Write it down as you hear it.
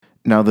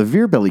Now, the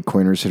Veer-belly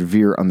coiners had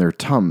Veer on their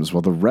tums,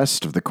 while the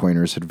rest of the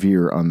coiners had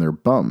Veer on their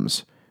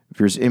bums.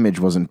 Veer's image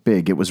wasn't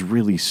big. It was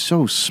really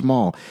so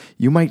small,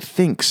 you might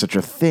think such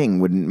a thing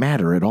wouldn't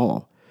matter at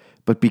all.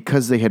 But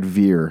because they had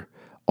Veer,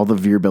 all the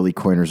Veer-belly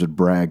coiners would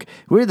brag,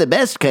 "We're the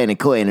best kind of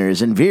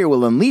coiners, and Veer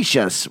will unleash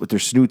us." With their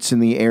snoots in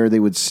the air, they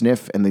would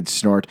sniff and they'd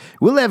snort,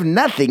 "We'll have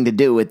nothing to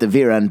do with the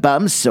Veer on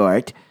bum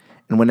sort."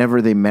 And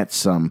whenever they met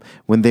some,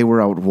 when they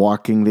were out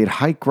walking, they'd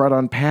hike right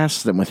on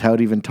past them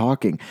without even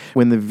talking.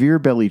 When the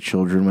Veer-belly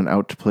children went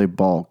out to play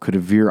ball, could a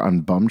Veer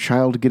on bum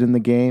child get in the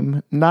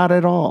game? Not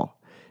at all.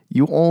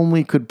 You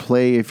only could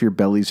play if your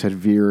bellies had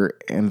Veer,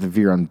 and the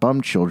Veer on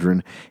bum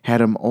children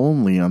had 'em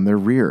only on their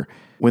rear.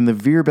 When the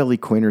Veer-belly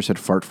coiners had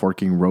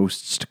fart-forking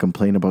roasts to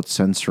complain about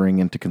censoring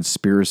and to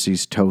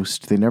conspiracies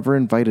toast, they never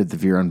invited the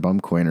Veer on bum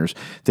coiners.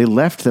 They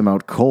left them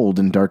out cold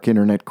in dark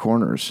internet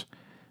corners.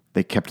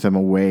 They kept them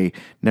away,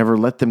 never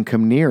let them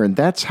come near, and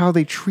that's how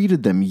they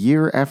treated them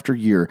year after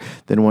year.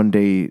 Then one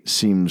day,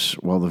 seems,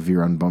 while the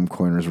Veer on bum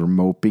coiners were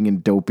moping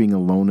and doping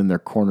alone in their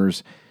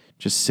corners,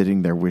 just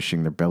sitting there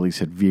wishing their bellies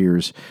had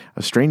Veers,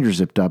 a stranger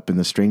zipped up in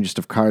the strangest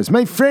of cars.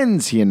 "My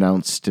friends," he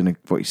announced in a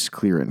voice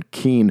clear and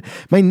keen,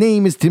 "my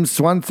name is Tim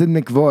Swanson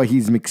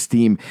McVorhees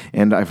McSteam,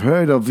 and I've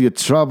heard of your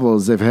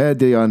troubles. I've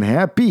heard you're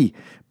unhappy,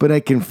 but I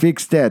can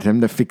fix that. I'm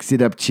the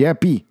fix-it-up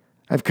chappy.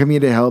 I've come here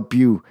to help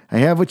you. I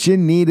have what you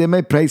need, and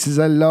my prices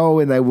are low,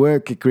 and I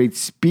work at great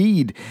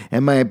speed,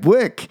 and my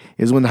work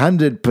is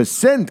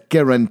 100%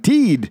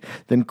 guaranteed."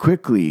 Then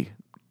quickly,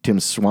 Tim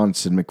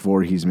Swanson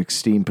McVorhees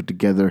McSteam put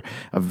together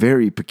a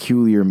very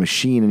peculiar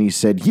machine, and he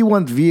said, "You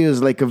want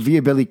Veers like a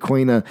Veer-belly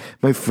coiner?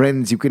 My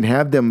friends, you can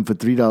have them for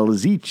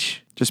 $3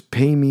 each. Just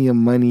pay me your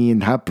money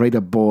and hop right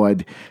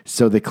aboard."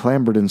 So they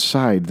clambered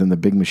inside. Then the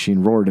big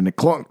machine roared, and it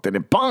clunked, and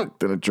it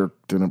bonked, and it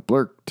jerked, and it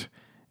blurked,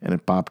 and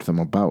it bopped them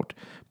about.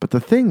 But the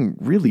thing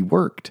really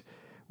worked.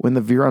 When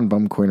the Veer on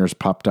bum coiners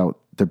popped out,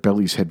 their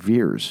bellies had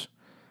Veers.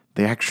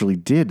 They actually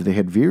did. They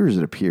had Veers,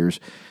 it appears.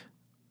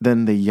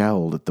 Then they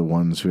yelled at the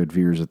ones who had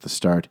Veers at the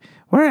start.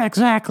 "We're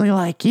exactly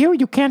like you.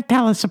 You can't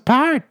tell us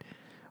apart.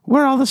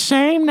 We're all the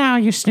same now,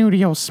 you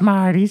snooty old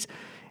smarties.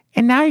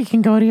 And now you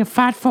can go to your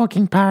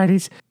fat-forking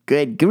parties."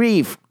 "Good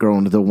grief,"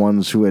 groaned the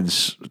ones who had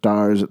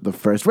stars at the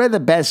first. "We're the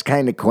best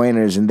kind of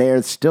coiners, and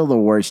they're still the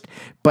worst.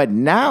 But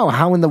now,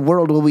 how in the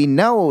world will we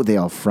know," they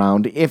all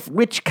frowned, "if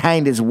which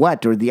kind is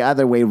what, or the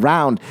other way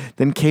round?"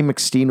 Then came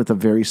McSteen with a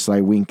very sly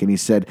wink, and he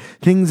said,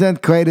 "Things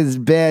aren't quite as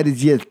bad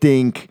as you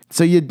think.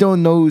 So you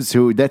don't know who's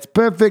who. That's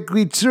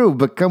perfectly true.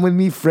 But come with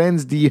me,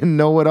 friends. Do you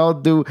know what I'll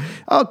do?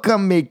 I'll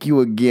come make you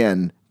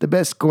again the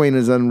best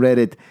coiners on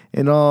Reddit,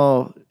 and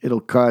all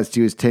it'll cost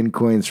you is 10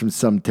 coins from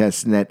some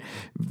test net.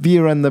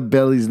 Veer on the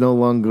belly's no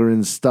longer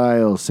in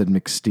style," said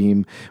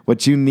McSteam.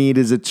 "What you need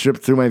is a trip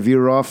through my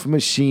Veer-off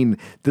machine.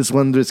 This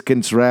wondrous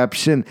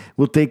contraption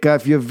will take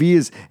off your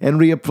Veers and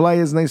reapply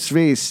his nice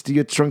face to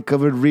your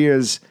trunk-covered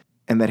rears."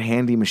 And that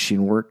handy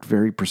machine worked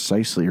very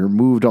precisely,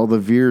 removed all the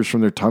Veers from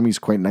their tummies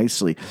quite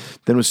nicely.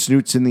 Then with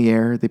snoots in the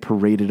air, they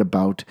paraded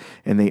about,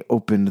 and they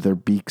opened their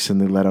beaks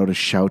and they let out a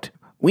shout.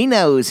 "We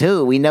know who's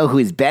who. We know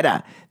who's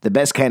better. The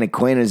best kind of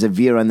coiners have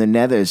Veer on their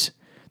nethers."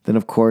 Then,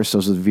 of course,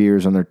 those with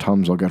Veers on their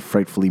tums all got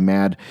frightfully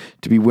mad.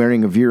 To be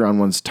wearing a Veer on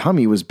one's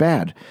tummy was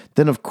bad.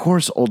 Then, of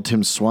course, old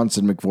Tim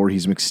Swanson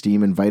McVorhees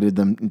McSteam invited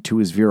them into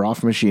his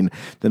Veer-off machine.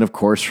 Then, of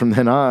course, from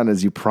then on,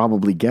 as you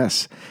probably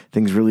guess,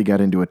 things really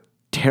got into a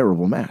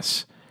terrible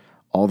mess.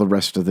 All the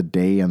rest of the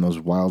day on those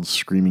wild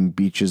screaming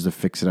beaches, the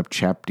fix-it-up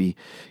chapty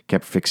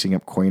kept fixing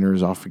up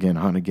coiners off again,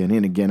 on again,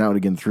 in again, out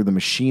again through the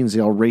machines.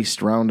 They all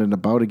raced round and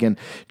about again,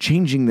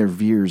 changing their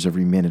Veers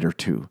every minute or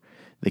two.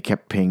 They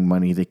kept paying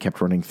money, they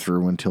kept running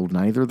through until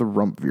neither the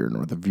rump Veer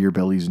nor the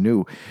Veer-bellies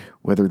knew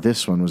whether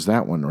this one was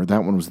that one, or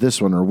that one was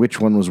this one, or which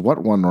one was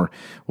what one, or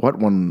what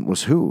one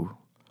was who.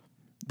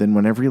 Then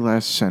when every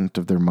last cent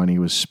of their money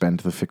was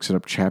spent, the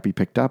fix-it-up chappy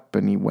picked up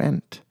and he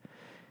went.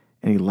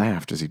 And he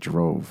laughed as he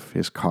drove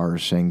his car,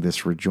 saying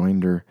this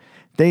rejoinder,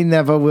 "They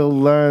never will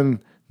learn.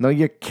 No,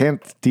 you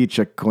can't teach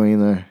a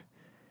coiner."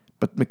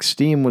 But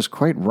McSteam was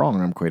quite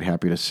wrong, I'm quite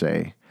happy to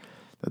say,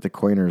 that the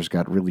coiners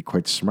got really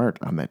quite smart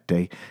on that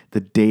day. The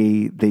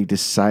day they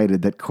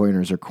decided that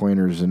coiners are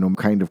coiners and no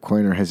kind of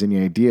coiner has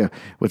any idea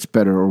what's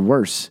better or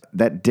worse.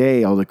 That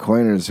day, all the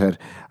coiners had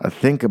a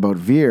think about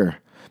Veer,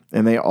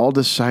 and they all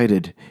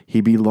decided he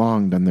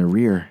belonged on their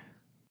rear.